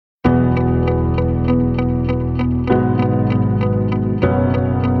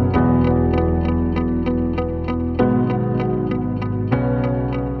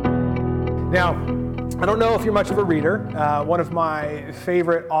I don't know if you're much of a reader. One of my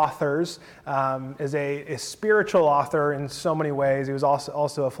favorite authors is a spiritual author in so many ways. He was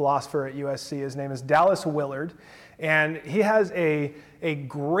also a philosopher at USC. His name is Dallas Willard. And he has a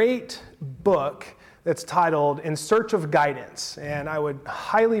great book that's titled In Search of Guidance, and I would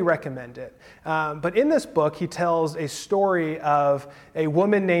highly recommend it. But in this book, he tells a story of a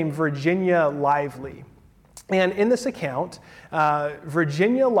woman named Virginia Lively. And in this account,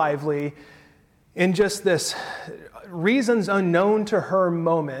 Virginia Lively, in just this reasons unknown to her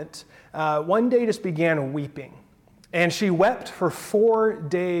moment, one day just began weeping. And she wept for 4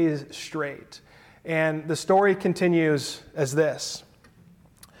 days straight. And the story continues as this.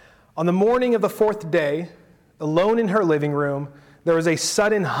 On the morning of the 4th day, alone in her living room, there was a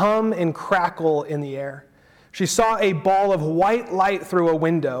sudden hum and crackle in the air. She saw a ball of white light through a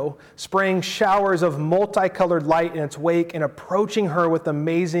window, spraying showers of multicolored light in its wake and approaching her with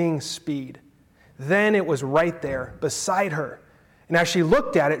amazing speed. Then it was right there, beside her. And as she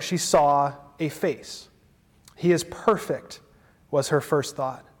looked at it, she saw a face. He is perfect, was her first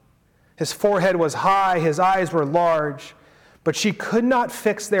thought. His forehead was high, his eyes were large, but she could not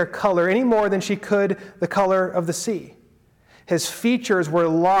fix their color any more than she could the color of the sea. His features were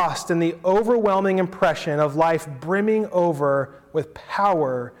lost in the overwhelming impression of life brimming over with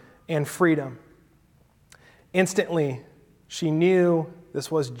power and freedom. Instantly, she knew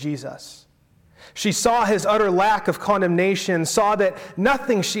this was Jesus. She saw his utter lack of condemnation, saw that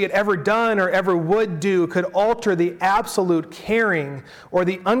nothing she had ever done or ever would do could alter the absolute caring or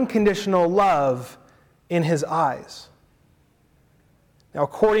the unconditional love in his eyes. Now,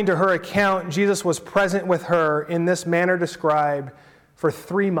 according to her account, Jesus was present with her in this manner described for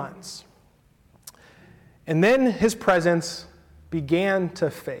 3 months. And then his presence began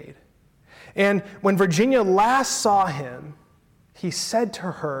to fade. And when Virginia last saw him, he said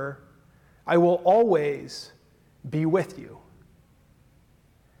to her, I will always be with you.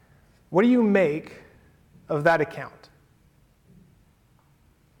 What do you make of that account?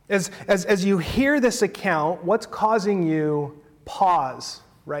 As you hear this account, what's causing you pause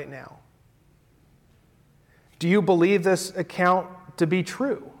right now? Do you believe this account to be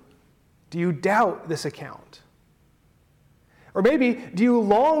true? Do you doubt this account? Or maybe, do you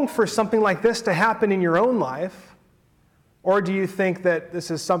long for something like this to happen in your own life? Or do you think that this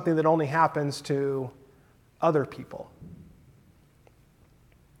is something that only happens to other people?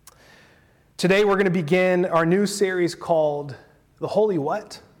 Today we're going to begin our new series called The Holy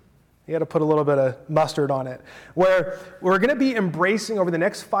What? You got to put a little bit of mustard on it. Where we're going to be embracing over the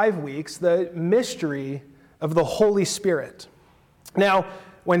next 5 weeks the mystery of the Holy Spirit. Now,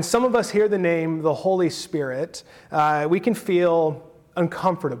 when some of us hear the name the Holy Spirit, we can feel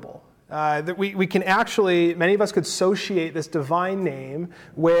uncomfortable. That we can actually, many of us could associate this divine name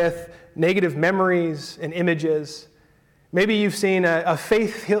with negative memories and images. Maybe you've seen a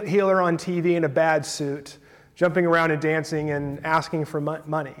faith healer on TV in a bad suit, jumping around and dancing and asking for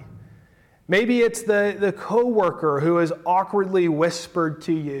money. Maybe it's the coworker who has awkwardly whispered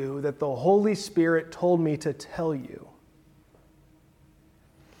to you that the Holy Spirit told me to tell you.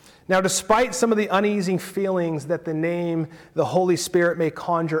 Now, despite some of the uneasy feelings that the name the Holy Spirit may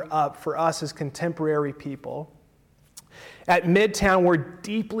conjure up for us as contemporary people, at Midtown, we're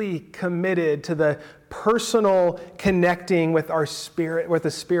deeply committed to the personal connecting with our spirit, with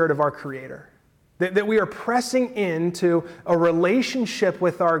the Spirit of our Creator. That we are pressing into a relationship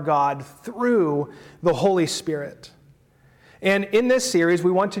with our God through the Holy Spirit. And in this series,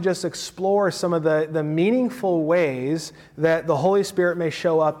 we want to just explore some of the meaningful ways that the Holy Spirit may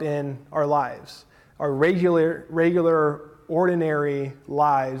show up in our lives, our regular, ordinary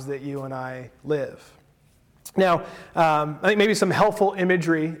lives that you and I live. Now, I think maybe some helpful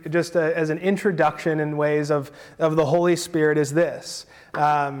imagery, just as an introduction in ways of the Holy Spirit is this.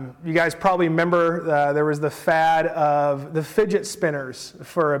 You guys probably remember there was the fad of the fidget spinners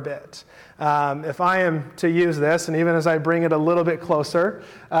for a bit. If I am to use this, and even as I bring it a little bit closer,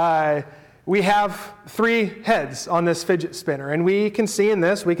 we have 3 heads on this fidget spinner. And we can see in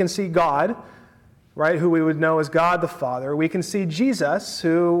this, we can see God, right, who we would know as God the Father. We can see Jesus,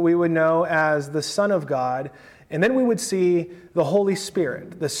 who we would know as the Son of God. And then we would see the Holy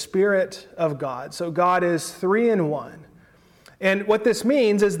Spirit, the Spirit of God. So God is 3 in 1. And what this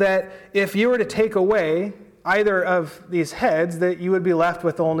means is that if you were to take away either of these heads, that you would be left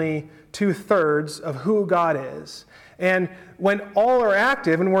with only 2/3 of who God is. And when all are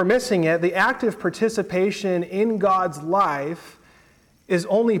active and we're missing it, the active participation in God's life is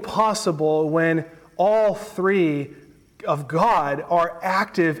only possible when all 3 of God are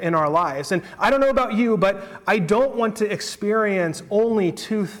active in our lives. And I don't know about you, but I don't want to experience only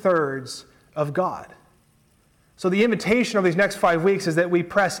 2/3 of God. So the invitation of these next 5 weeks is that we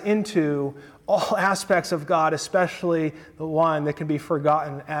press into all aspects of God, especially the one that can be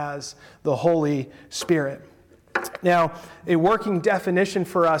forgotten as the Holy Spirit. Now, a working definition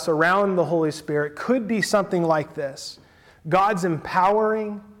for us around the Holy Spirit could be something like this: God's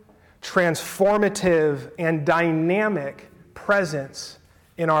empowering, transformative, and dynamic presence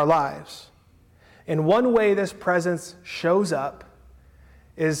in our lives. And one way this presence shows up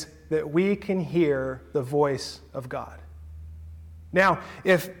is that we can hear the voice of God. Now,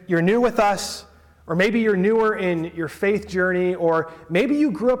 if you're new with us, or maybe you're newer in your faith journey, or maybe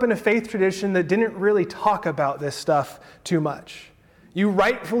you grew up in a faith tradition that didn't really talk about this stuff too much, you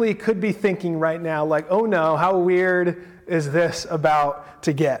rightfully could be thinking right now, like, oh no, how weird is this about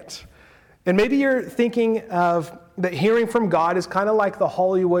to get? And maybe you're thinking of that hearing from God is kind of like the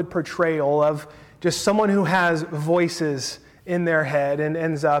Hollywood portrayal of just someone who has voices in their head and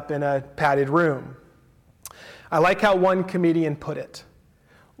ends up in a padded room. I like how one comedian put it.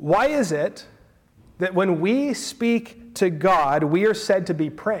 Why is it that when we speak to God, we are said to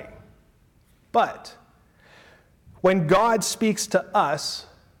be praying, but when God speaks to us,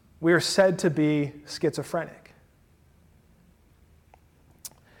 we are said to be schizophrenic?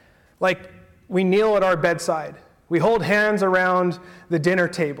 Like, we kneel at our bedside. We hold hands around the dinner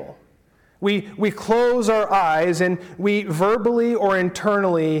table. We close our eyes and we verbally or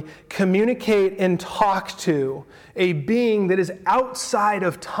internally communicate and talk to a being that is outside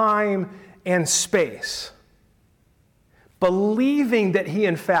of time and space, believing that he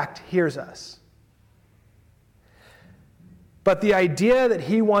in fact hears us. But the idea that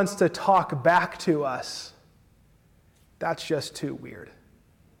he wants to talk back to us, that's just too weird.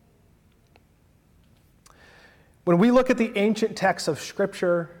 When we look at the ancient texts of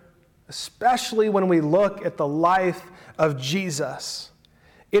Scripture, especially when we look at the life of Jesus,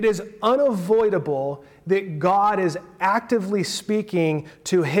 it is unavoidable that God is actively speaking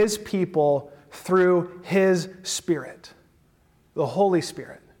to his people through his Spirit, the Holy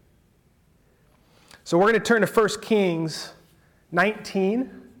Spirit. So we're going to turn to 1 Kings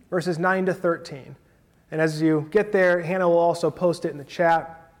 19, verses 9 to 13. And as you get there, Hannah will also post it in the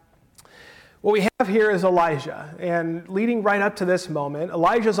chat. What we have here is Elijah, and leading right up to this moment,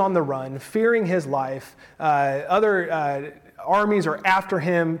 Elijah's on the run, fearing his life. Other armies are after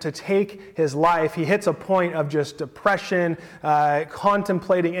him to take his life. He hits a point of just depression,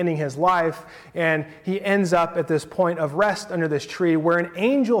 contemplating ending his life, and he ends up at this point of rest under this tree where an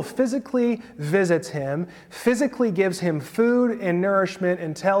angel physically visits him, physically gives him food and nourishment,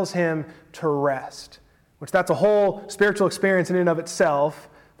 and tells him to rest, which that's a whole spiritual experience in and of itself.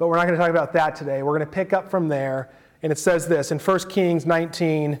 But we're not going to talk about that today. We're going to pick up from there. And it says this in 1 Kings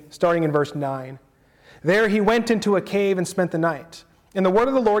 19, starting in verse 9. There he went into a cave and spent the night. And the word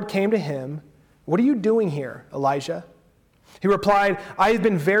of the Lord came to him, "What are you doing here, Elijah?" He replied, "I have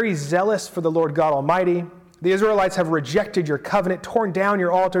been very zealous for the Lord God Almighty. The Israelites have rejected your covenant, torn down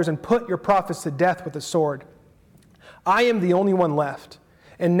your altars, and put your prophets to death with the sword. I am the only one left,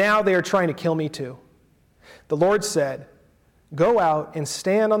 and now they are trying to kill me too." The Lord said, "Go out and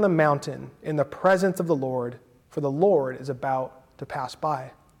stand on the mountain in the presence of the Lord, for the Lord is about to pass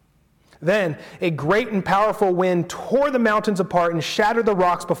by." Then a great and powerful wind tore the mountains apart and shattered the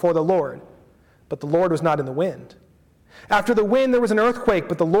rocks before the Lord. But the Lord was not in the wind. After the wind there was an earthquake,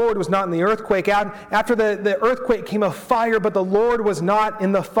 but the Lord was not in the earthquake. After the earthquake came a fire, but the Lord was not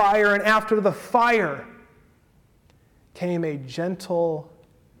in the fire. And after the fire came a gentle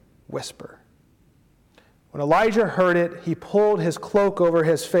whisper. When Elijah heard it, he pulled his cloak over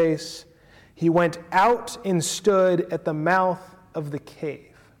his face. He went out and stood at the mouth of the cave.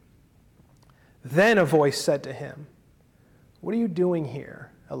 Then a voice said to him, "What are you doing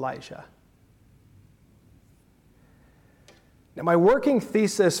here, Elijah?" Now, my working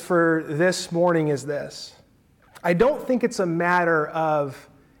thesis for this morning is this. I don't think it's a matter of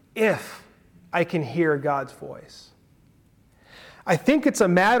if I can hear God's voice. I think it's a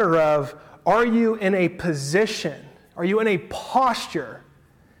matter of, are you in a position, are you in a posture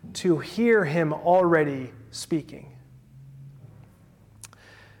to hear him already speaking?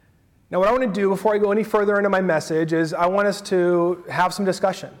 Now, what I want to do before I go any further into my message is I want us to have some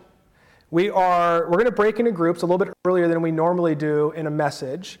discussion. We're going to break into groups a little bit earlier than we normally do in a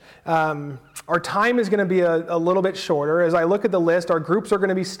message. Our time is going to be a little bit shorter. As I look at the list, our groups are going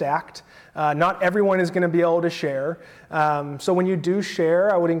to be stacked. Not everyone is going to be able to share. So when you do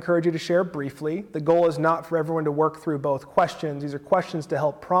share, I would encourage you to share briefly. The goal is not for everyone to work through both questions. These are questions to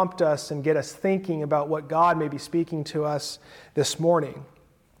help prompt us and get us thinking about what God may be speaking to us this morning.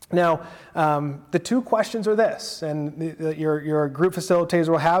 Now, the two questions are this, and your group facilitators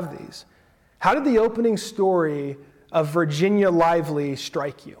will have these. How did the opening story of Virginia Lively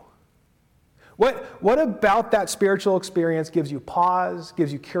strike you? What about that spiritual experience gives you pause,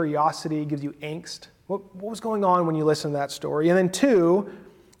 gives you curiosity, gives you angst? What was going on when you listened to that story? And then 2,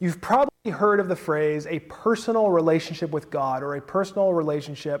 you've probably heard of the phrase, a personal relationship with God or a personal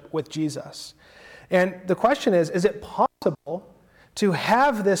relationship with Jesus. And the question is it possible to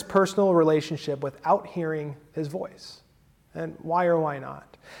have this personal relationship without hearing his voice? And why or why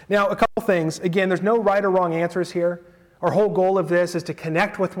not? Now, a couple things. Again, there's no right or wrong answers here. Our whole goal of this is to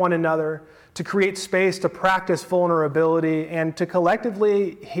connect with one another, to create space to practice vulnerability, and to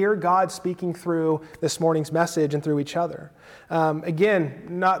collectively hear God speaking through this morning's message and through each other.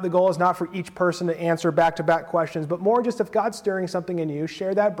 Again, the goal is not for each person to answer back-to-back questions, but more just if God's stirring something in you,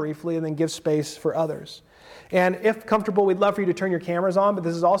 share that briefly and then give space for others. And if comfortable, we'd love for you to turn your cameras on, but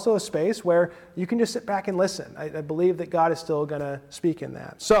this is also a space where you can just sit back and listen. I believe that God is still going to speak in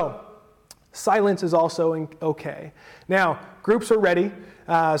that. So, silence is also okay. Now, groups are ready.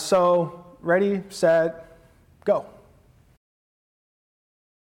 So, ready, set, go.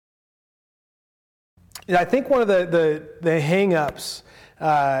 I think one of the hang-ups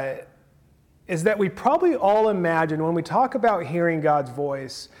is that we probably all imagine when we talk about hearing God's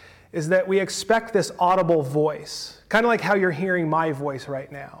voice is that we expect this audible voice, kind of like how you're hearing my voice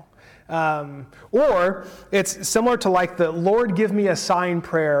right now. Or it's similar to like the Lord give me a sign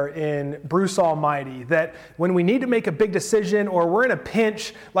prayer in Bruce Almighty, that when we need to make a big decision or we're in a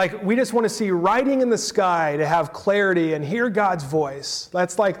pinch, like we just want to see writing in the sky to have clarity and hear God's voice.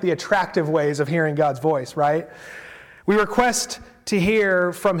 That's like the attractive ways of hearing God's voice, right? We request to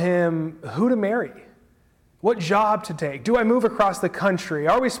hear from him who to marry, what job to take, do I move across the country,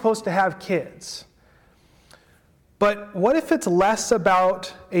 are we supposed to have kids? But what if it's less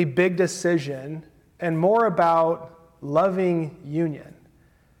about a big decision and more about loving union?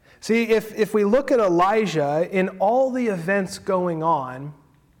 See, if we look at Elijah, in all the events going on,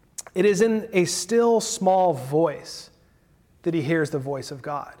 it is in a still small voice that he hears the voice of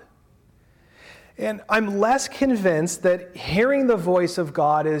God. And I'm less convinced that hearing the voice of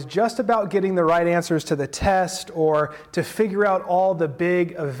God is just about getting the right answers to the test or to figure out all the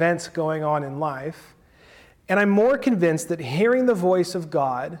big events going on in life. And I'm more convinced that hearing the voice of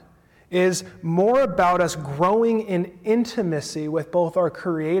God is more about us growing in intimacy with both our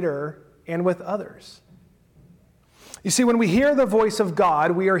Creator and with others. You see, when we hear the voice of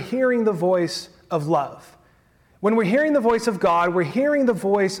God, we are hearing the voice of love. When we're hearing the voice of God, we're hearing the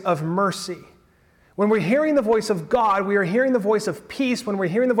voice of mercy. When we're hearing the voice of God, we are hearing the voice of peace. When we're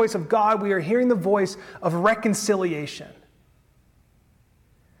hearing the voice of God, we are hearing the voice of reconciliation.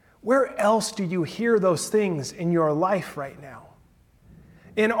 Where else do you hear those things in your life right now?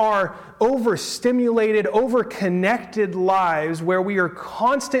 In our overstimulated, overconnected lives where we are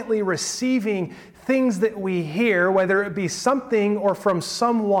constantly receiving things that we hear, whether it be something or from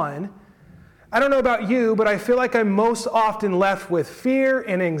someone. I don't know about you, but I feel like I'm most often left with fear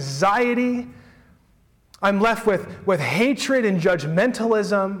and anxiety. I'm left with hatred and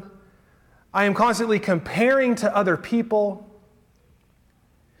judgmentalism. I am constantly comparing to other people.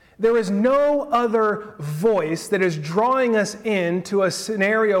 There is no other voice that is drawing us into a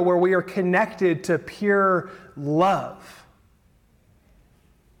scenario where we are connected to pure love.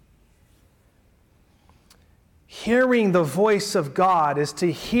 Hearing the voice of God is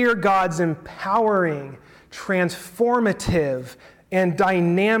to hear God's empowering, transformative, and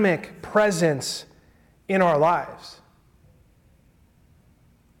dynamic presence in our lives.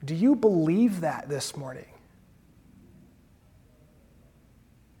 Do you believe that this morning?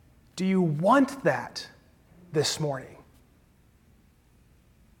 Do you want that this morning?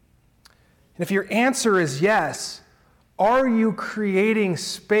 And if your answer is yes, are you creating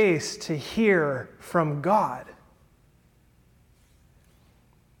space to hear from God?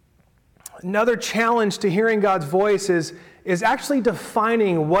 Another challenge to hearing God's voice is actually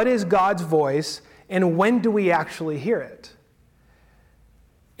defining what is God's voice and when do we actually hear it.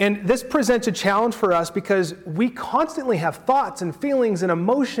 And this presents a challenge for us because we constantly have thoughts and feelings and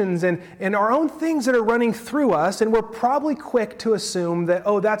emotions and our own things that are running through us, and we're probably quick to assume that,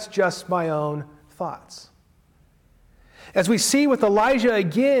 oh, that's just my own thoughts. As we see with Elijah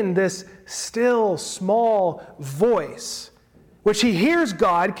again, this still, small voice, which he hears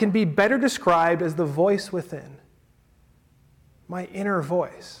God, can be better described as the voice within, my inner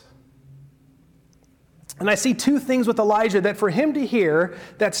voice. And I see two things with Elijah that for him to hear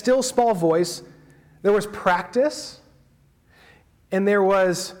that still small voice, there was practice and there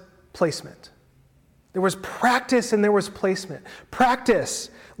was placement. There was practice and there was placement.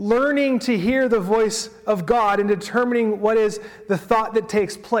 Practice, learning to hear the voice of God and determining what is the thought that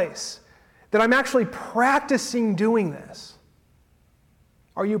takes place. that I'm actually practicing doing this?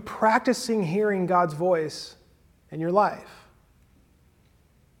 Are you practicing hearing God's voice in your life?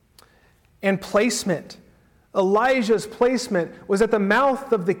 And placement. Elijah's placement was at the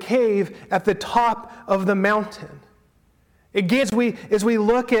mouth of the cave at the top of the mountain. Again, as we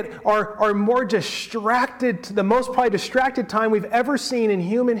look at our more distracted, the most probably distracted time we've ever seen in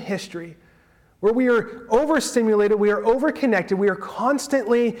human history, where we are overstimulated, we are overconnected, we are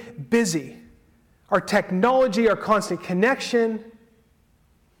constantly busy. Our technology, our constant connection.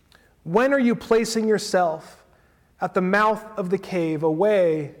 When are you placing yourself at the mouth of the cave,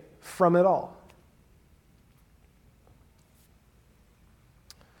 away from it all?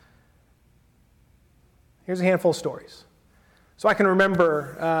 Here's a handful of stories. So I can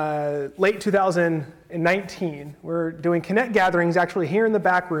remember late 2019, we're doing Connect gatherings actually here in the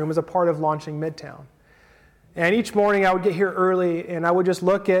back room as a part of launching Midtown. And each morning I would get here early and I would just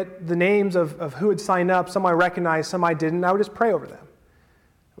look at the names of who had signed up. Some I recognized, some I didn't. And I would just pray over them.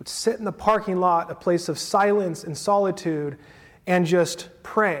 I would sit in the parking lot, a place of silence and solitude, and just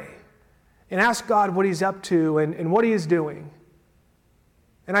pray and ask God what He's up to and what He is doing.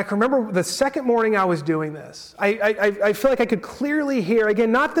 And I can remember the second morning I was doing this. I feel like I could clearly hear,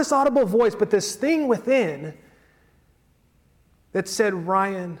 again, not this audible voice, but this thing within that said,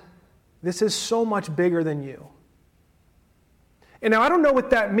 Ryan, this is so much bigger than you. And now I don't know what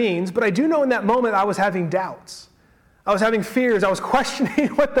that means, but I do know in that moment I was having doubts. I was having fears. I was questioning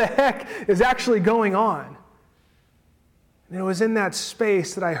what the heck is actually going on. And it was in that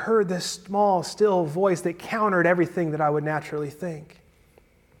space that I heard this small, still voice that countered everything that I would naturally think.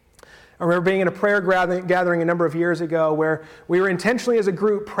 I remember being in a prayer gathering a number of years ago where we were intentionally as a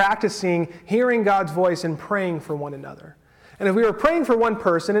group practicing hearing God's voice and praying for one another. And if we were praying for one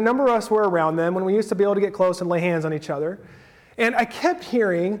person, a number of us were around them when we used to be able to get close and lay hands on each other. And I kept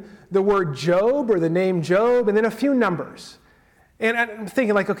hearing the word Job or the name Job and then a few numbers. And I'm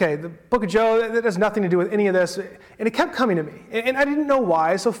thinking like, okay, the book of Job, that has nothing to do with any of this. And it kept coming to me. And I didn't know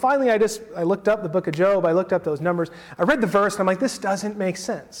why. So finally I looked up the book of Job. I looked up those numbers. I read the verse and I'm like, this doesn't make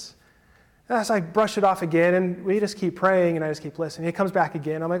sense. And so I brush it off again and we just keep praying and I just keep listening. It comes back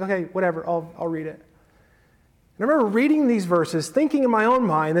again. I'm like, okay, whatever, I'll read it. And I remember reading these verses, thinking in my own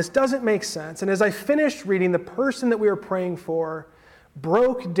mind, this doesn't make sense. And as I finished reading, the person that we were praying for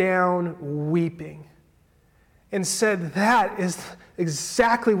broke down weeping and said, that is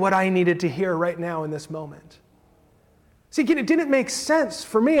exactly what I needed to hear right now in this moment. See, again, it didn't make sense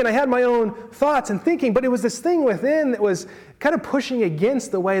for me, and I had my own thoughts and thinking, but it was this thing within that was kind of pushing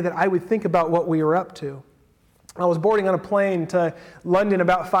against the way that I would think about what we were up to. I was boarding on a plane to London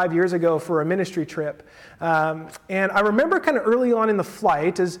about 5 years ago for a ministry trip. And I remember kind of early on in the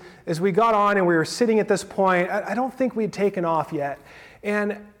flight, as we got on and we were sitting at this point, I don't think we'd taken off yet.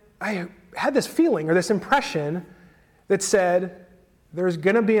 And I had this feeling or this impression that said, there's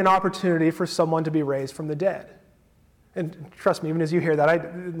going to be an opportunity for someone to be raised from the dead. And trust me, even as you hear that,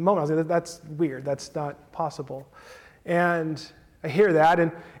 at the moment I was like, that's weird, that's not possible. And I hear that,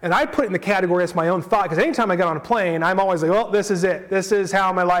 and I put it in the category as my own thought, because anytime I get on a plane, I'm always like, well, this is it. This is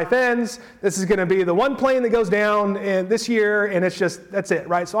how my life ends. This is going to be the one plane that goes down this year, and it's just, that's it,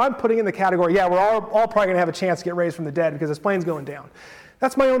 right? So I'm putting in the category, yeah, we're all probably going to have a chance to get raised from the dead because this plane's going down.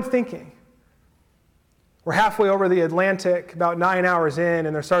 That's my own thinking. We're halfway over the Atlantic, about 9 hours in,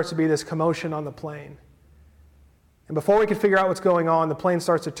 and there starts to be this commotion on the plane. And before we can figure out what's going on, the plane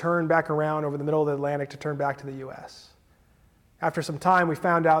starts to turn back around over the middle of the Atlantic to turn back to the U.S. After some time, we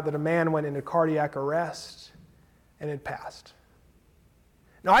found out that a man went into cardiac arrest and had passed.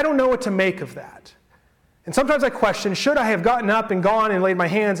 Now, I don't know what to make of that. And sometimes I question, should I have gotten up and gone and laid my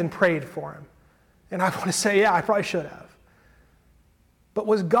hands and prayed for him? And I want to say, yeah, I probably should have. But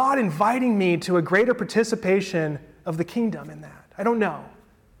was God inviting me to a greater participation of the kingdom in that? I don't know.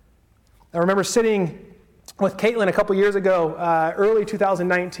 I remember sitting with Caitlin a couple years ago, early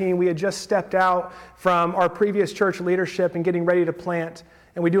 2019. We had just stepped out from our previous church leadership and getting ready to plant.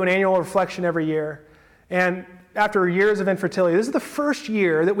 And we do an annual reflection every year. And after years of infertility, this is the first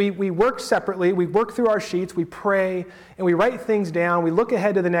year that we work separately. We work through our sheets, we pray, and we write things down. We look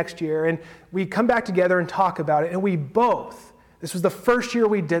ahead to the next year, and we come back together and talk about it. And we both, this was the first year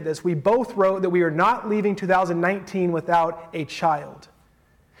we did this, we both wrote that we are not leaving 2019 without a child.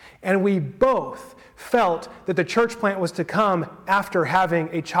 And we both felt that the church plant was to come after having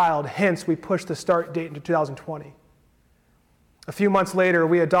a child. Hence, we pushed the start date into 2020. A few months later,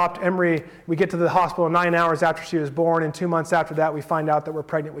 we adopt Emery. We get to the hospital 9 hours after she was born, and 2 months after that, we find out that we're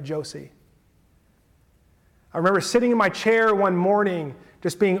pregnant with Josie. I remember sitting in my chair one morning,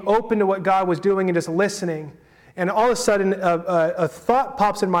 just being open to what God was doing and just listening. And all of a sudden, a thought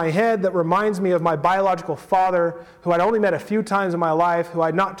pops in my head that reminds me of my biological father, who I'd only met a few times in my life, who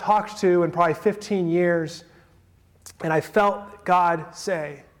I'd not talked to in probably 15 years. And I felt God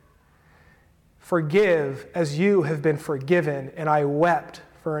say, "Forgive as you have been forgiven." And I wept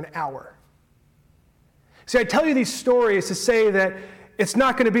for an hour. See, I tell you these stories to say that it's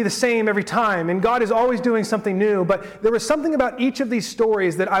not going to be the same every time, and God is always doing something new, but there was something about each of these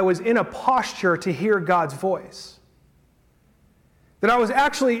stories that I was in a posture to hear God's voice. That I was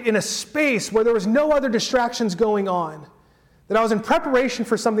actually in a space where there was no other distractions going on. That I was in preparation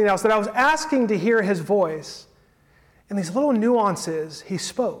for something else, that I was asking to hear his voice. And these little nuances, he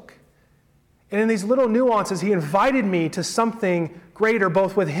spoke. And in these little nuances, he invited me to something greater,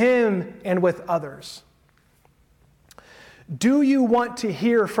 both with him and with others. Do you want to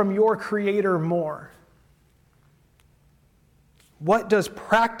hear from your Creator more? What does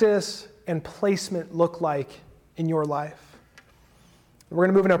practice and placement look like in your life? We're going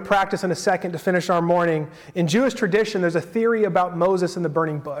to move into practice in a second to finish our morning. In Jewish tradition, there's a theory about Moses and the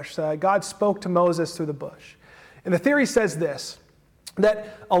burning bush. God spoke to Moses through the bush. And the theory says this,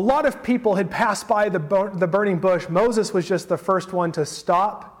 that a lot of people had passed by the burning bush. Moses was just the first one to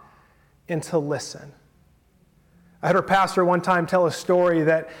stop and to listen. I heard a pastor one time tell a story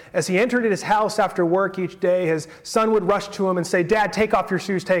that as he entered his house after work each day, his son would rush to him and say, "Dad, take off your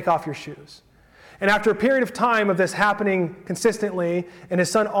shoes, take off your shoes." And after a period of time of this happening consistently, and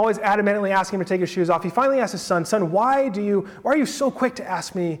his son always adamantly asking him to take his shoes off, he finally asked his son, "Son, why are you so quick to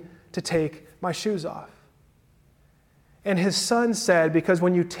ask me to take my shoes off?" And his son said, "Because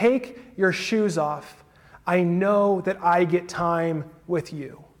when you take your shoes off, I know that I get time with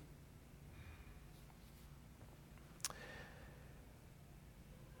you."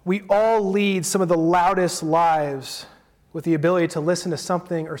 We all lead some of the loudest lives with the ability to listen to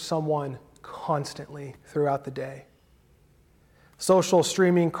something or someone constantly throughout the day. Social,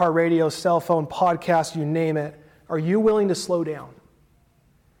 streaming, car radio, cell phone, podcast, you name it. Are you willing to slow down?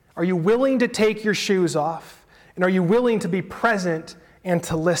 Are you willing to take your shoes off? And are you willing to be present and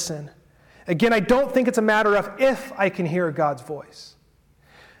to listen? Again, I don't think it's a matter of if I can hear God's voice.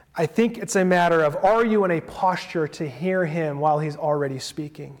 I think it's a matter of, are you in a posture to hear him while he's already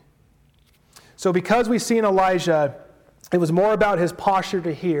speaking? So because we see in Elijah, it was more about his posture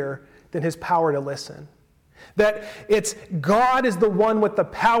to hear than his power to listen. That it's God is the one with the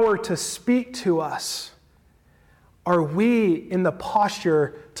power to speak to us. Are we in the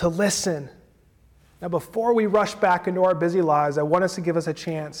posture to listen? Now, before we rush back into our busy lives, I want us to give us a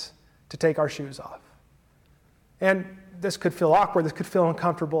chance to take our shoes off. And this could feel awkward, this could feel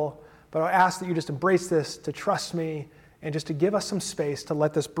uncomfortable, but I ask that you just embrace this, to trust me, and just to give us some space to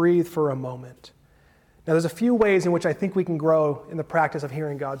let this breathe for a moment. Now, there's a few ways in which I think we can grow in the practice of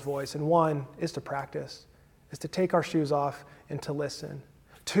hearing God's voice, and one is to practice, is to take our shoes off and to listen.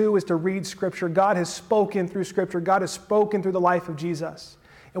 Two is to read Scripture. God has spoken through Scripture. God has spoken through the life of Jesus.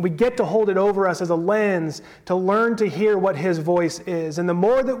 And we get to hold it over us as a lens to learn to hear what his voice is. And the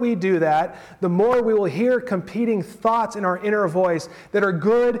more that we do that, the more we will hear competing thoughts in our inner voice that are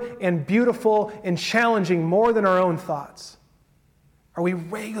good and beautiful and challenging more than our own thoughts. Are we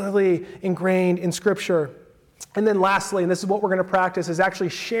regularly ingrained in Scripture? And then lastly, and this is what we're going to practice, is actually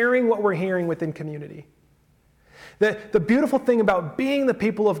sharing what we're hearing within community. The beautiful thing about being the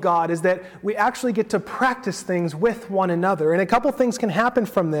people of God is that we actually get to practice things with one another. And a couple things can happen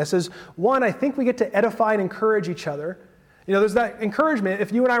from this. Is one, I think we get to edify and encourage each other. You know, there's that encouragement.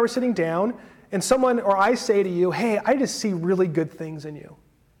 If you and I were sitting down and someone or I say to you, "Hey, I just see really good things in you."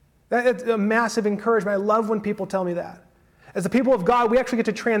 That's a massive encouragement. I love when people tell me that. As the people of God, we actually get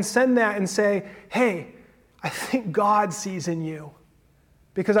to transcend that and say, "Hey, I think God sees in you."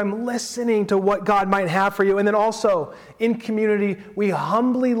 Because I'm listening to what God might have for you. And then also, in community, we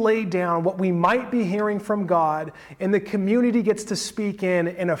humbly lay down what we might be hearing from God, and the community gets to speak in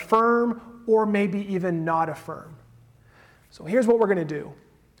and affirm, or maybe even not affirm. So here's what we're going to do.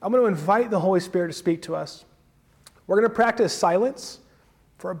 I'm going to invite the Holy Spirit to speak to us. We're going to practice silence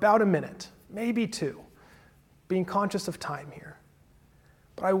for about a minute, maybe two, being conscious of time here.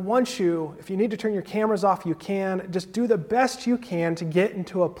 But I want you, if you need to turn your cameras off, you can. Just do the best you can to get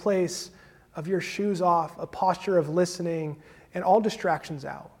into a place of your shoes off, a posture of listening, and all distractions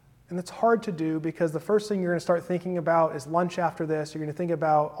out. And it's hard to do because the first thing you're going to start thinking about is lunch after this. You're going to think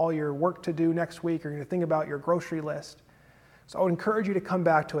about all your work to do next week. You're going to think about your grocery list. So I would encourage you to come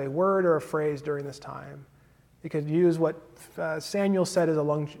back to a word or a phrase during this time. You could use what Samuel said as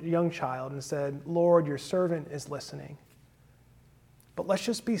a young child and said, "Lord, your servant is listening." But let's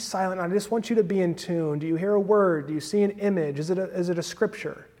just be silent. I just want you to be in tune. Do you hear a word? Do you see an image? Is it a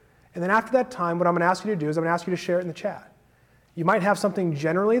scripture? And then after that time, what I'm going to ask you to do is I'm going to ask you to share it in the chat. You might have something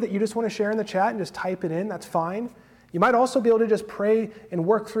generally that you just want to share in the chat and just type it in. That's fine. You might also be able to just pray and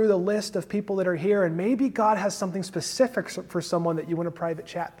work through the list of people that are here, and maybe God has something specific for someone that you want to private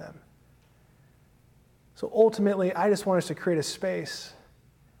chat them. So ultimately, I just want us to create a space.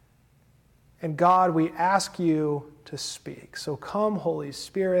 And God, we ask you to speak. So come, Holy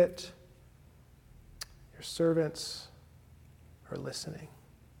Spirit. Your servants are listening.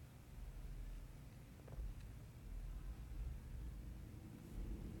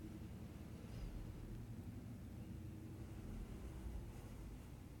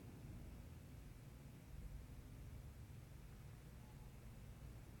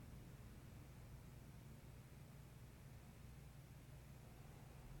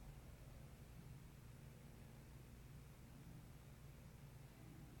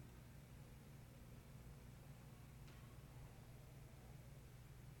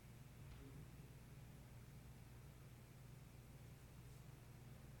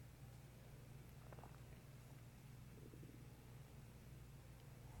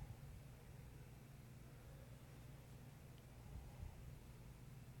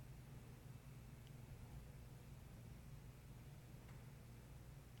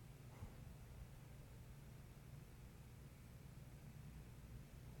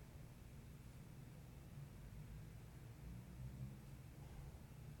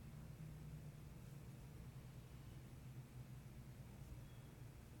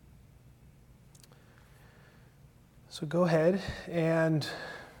 So go ahead, and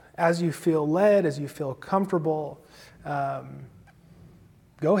as you feel led, as you feel comfortable,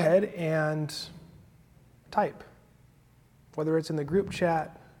 go ahead and type. Whether it's in the group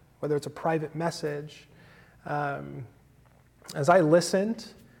chat, whether it's a private message. As I listened,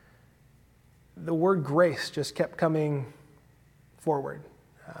 the word grace just kept coming forward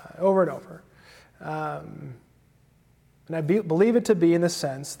over and over. And I believe it to be in the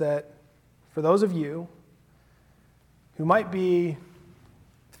sense that for those of you who might be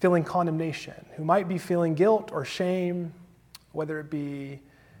feeling condemnation, who might be feeling guilt or shame, whether it be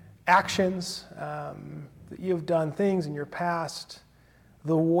actions that you have done, things in your past,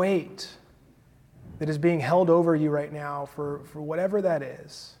 the weight that is being held over you right now for whatever that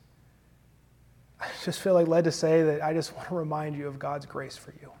is, I just feel like led to say that I just want to remind you of God's grace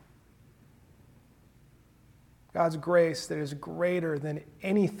for you. God's grace that is greater than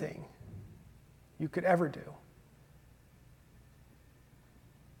anything you could ever do.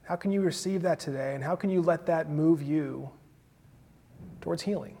 How can you receive that today, and how can you let that move you towards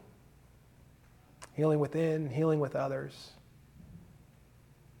healing? Healing within, healing with others.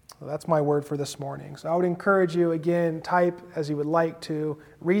 So that's my word for this morning. So I would encourage you, again, type as you would like to,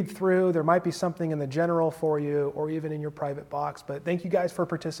 read through. There might be something in the general for you or even in your private box, but thank you guys for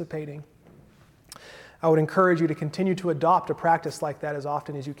participating. I would encourage you to continue to adopt a practice like that as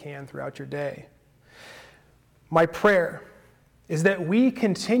often as you can throughout your day. My prayer is that we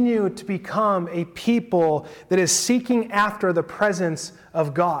continue to become a people that is seeking after the presence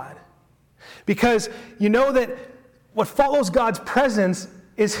of God. Because you know that what follows God's presence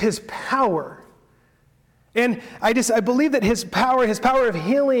is His power. And I believe that His power of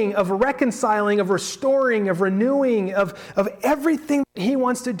healing, of reconciling, of restoring, of renewing, of everything that He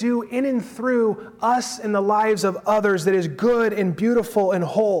wants to do in and through us and the lives of others that is good and beautiful and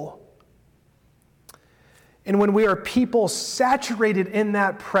whole. And when we are people saturated in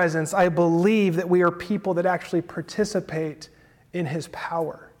that presence, I believe that we are people that actually participate in His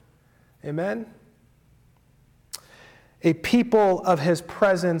power. Amen? A people of His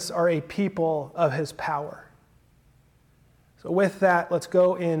presence are a people of His power. So with that, let's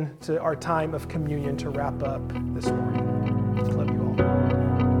go into our time of communion to wrap up this morning.